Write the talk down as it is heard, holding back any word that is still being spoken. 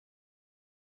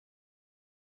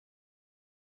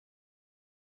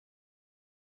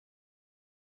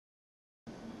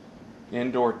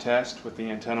Indoor test with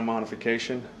the antenna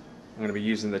modification. I'm going to be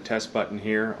using the test button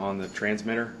here on the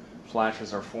transmitter.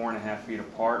 Flashes are 4.5 feet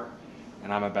apart,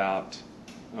 and I'm about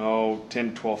 10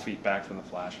 to 12 feet back from the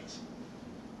flashes.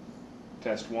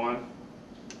 Test 1,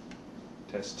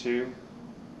 test 2,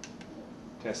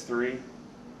 test 3,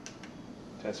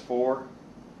 test 4,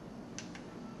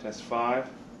 test 5,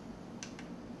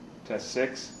 test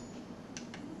 6,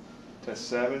 test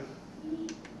 7,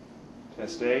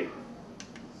 test 8,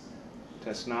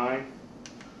 test 9,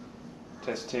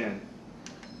 test 10.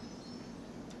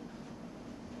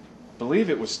 I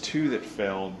believe it was 2 that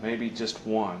failed, maybe just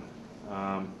 1.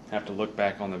 Have to look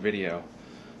back on the video.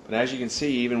 But as you can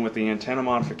see, even with the antenna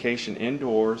modification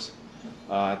indoors,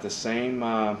 at the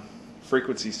same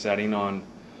frequency setting on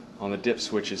the dip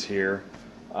switches here,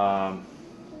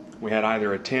 we had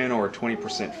either a 10 or a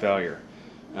 20% failure.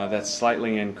 That's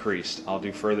slightly increased. I'll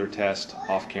do further tests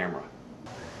off camera.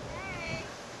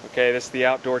 Okay, this is the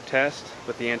outdoor test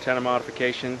with the antenna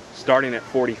modification starting at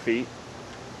 40 feet.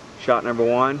 Shot number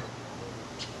 1.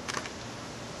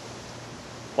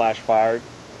 Flash fired.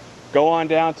 Go on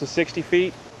down to 60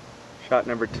 feet. Shot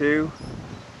number 2.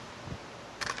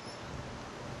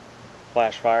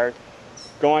 Flash fired.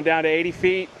 Go on down to 80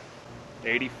 feet.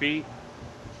 80 feet.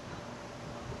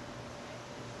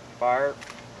 Fire.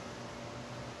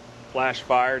 Flash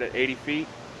fired at 80 feet.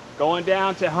 Going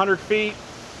down to 100 feet.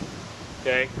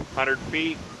 Okay, 100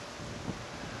 feet.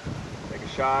 Take a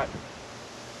shot.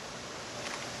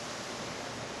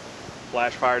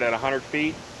 Flash fired at 100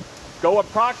 feet. Go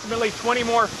approximately 20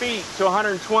 more feet to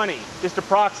 120. Just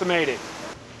approximate it.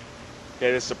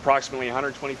 Okay, this is approximately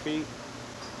 120 feet.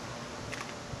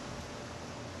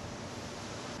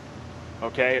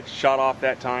 Okay, it shot off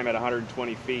that time at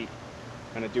 120 feet.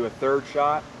 I'm going to do a third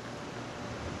shot.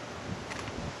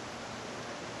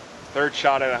 Third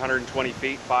shot at 120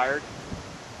 feet, fired.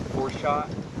 Fourth shot.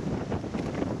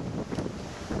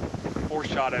 Fourth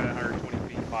shot at 120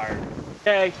 feet, fired.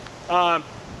 Okay,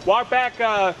 walk back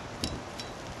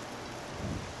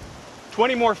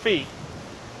 20 more feet.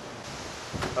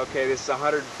 Okay, this is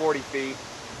 140 feet.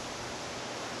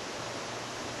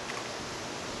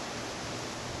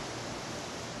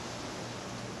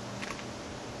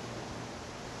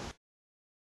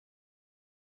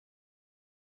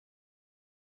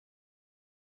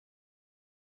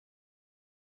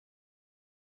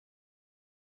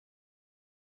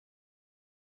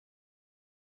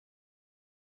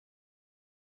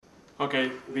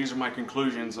 Okay, these are my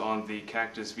conclusions on the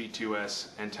Cactus V2s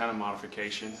antenna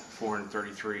modification,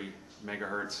 433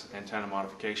 megahertz antenna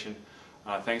modification.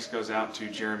 Thanks goes out to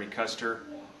Jeremy Custer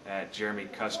at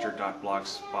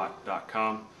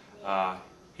jeremycuster.blogspot.com.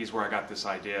 He's where I got this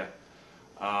idea.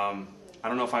 I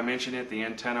don't know if I mentioned it, the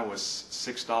antenna was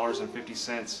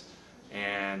 $6.50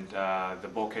 and the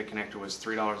bulkhead connector was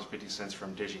 $3.50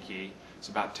 from DigiKey. It's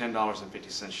about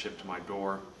 $10.50 shipped to my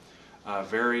door.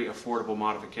 Very affordable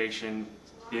modification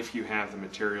if you have the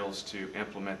materials to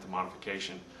implement the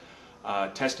modification.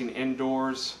 Testing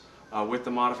indoors with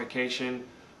the modification,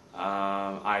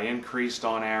 I increased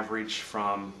on average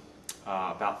from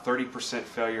about 30%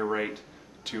 failure rate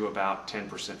to about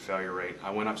 10% failure rate. I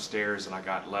went upstairs and I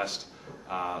got less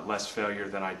failure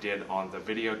than I did on the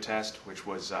video test, which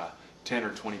was 10 or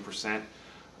 20%.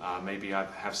 Maybe I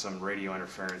have some radio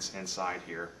interference inside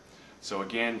here. So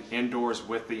again, indoors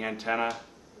with the antenna,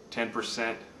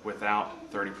 10%,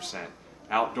 without 30%.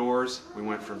 Outdoors, we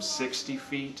went from 60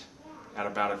 feet at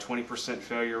about a 20%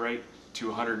 failure rate to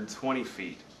 120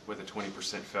 feet with a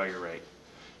 20% failure rate.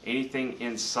 Anything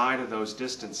inside of those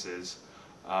distances,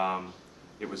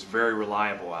 it was very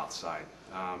reliable outside.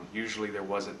 Usually there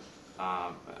wasn't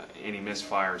any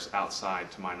misfires outside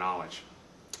to my knowledge.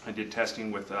 I did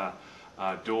testing with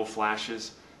dual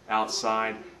flashes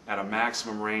outside at a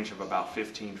maximum range of about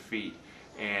 15 feet,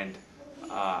 and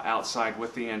outside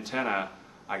with the antenna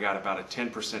I got about a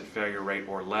 10% failure rate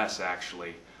or less.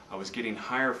 Actually, I was getting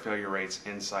higher failure rates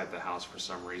inside the house for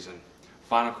some reason.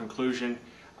 Final conclusion,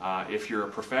 if you're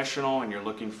a professional and you're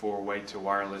looking for a way to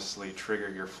wirelessly trigger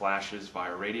your flashes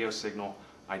via radio signal,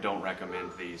 I don't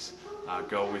recommend these.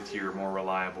 Go with your more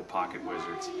reliable pocket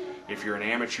wizards. If you're an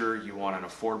amateur, you want an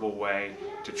affordable way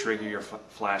to trigger your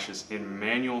flashes in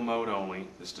manual mode only.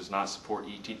 This does not support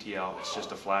ETTL, it's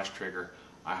just a flash trigger.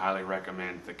 I highly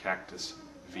recommend the Cactus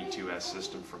V2s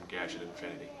system from Gadget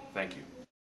Infinity. Thank you.